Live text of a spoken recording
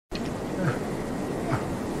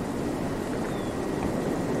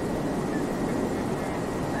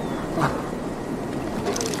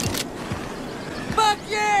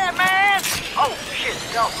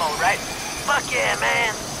stealth mode, right? Fuck yeah,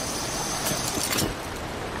 man.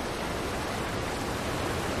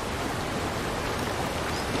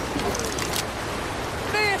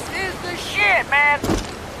 This is the shit, man.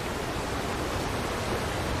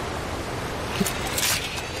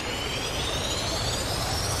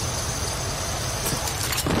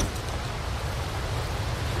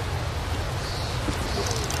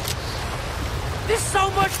 This is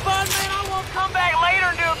so much fun, man. I won't come back later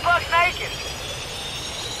and do a buck naked.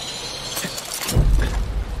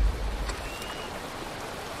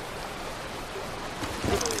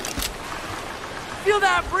 Feel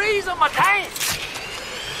that breeze on my tank.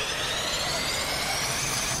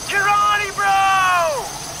 Girardi, bro!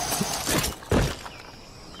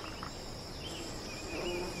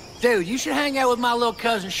 Dude, you should hang out with my little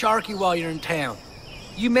cousin Sharky while you're in town.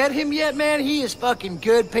 You met him yet, man? He is fucking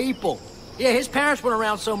good people. Yeah, his parents weren't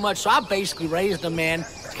around so much, so I basically raised him, man.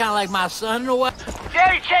 It's kind of like my son in a way.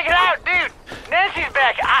 Daddy, check it out, dude. Nancy's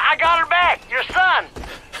back. I got her back. Your son.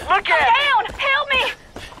 Look at I'm down! Help me!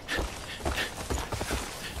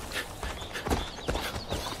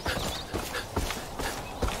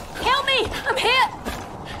 Help me! I'm hit!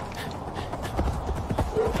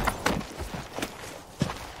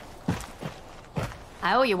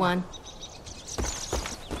 I owe you one.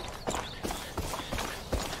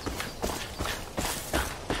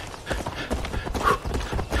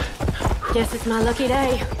 Guess it's my lucky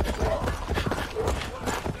day.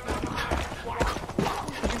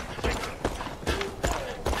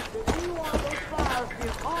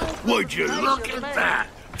 Would you look at that?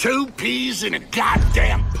 2 peas in a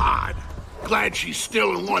goddamn pod. Glad she's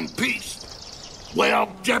still in one piece. Well,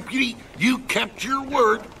 Deputy, you kept your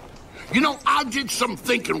word. You know, I did some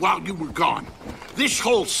thinking while you were gone. This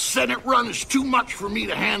whole Senate run is too much for me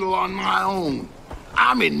to handle on my own.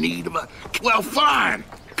 I'm in need of a... Well, fine.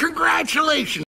 Congratulations.